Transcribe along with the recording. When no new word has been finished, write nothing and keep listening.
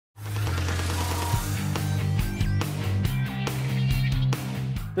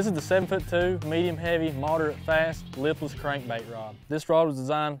This is the 7'2", medium heavy, moderate fast, lipless crankbait rod. This rod was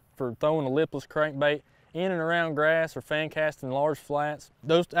designed for throwing a lipless crankbait in and around grass or fan casting large flats.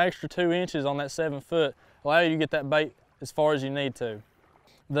 Those extra 2 inches on that 7 foot allow you to get that bait as far as you need to.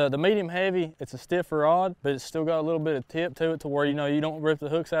 The medium heavy, it's a stiffer rod, but it's still got a little bit of tip to it to where you don't rip the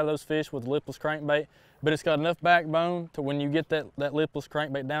hooks out of those fish with the lipless crankbait, but it's got enough backbone to when you get that lipless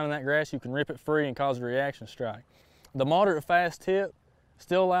crankbait down in that grass, you can rip it free and cause a reaction strike. The moderate fast tip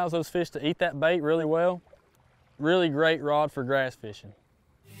still allows those fish to eat that bait really well. Really great rod for grass fishing.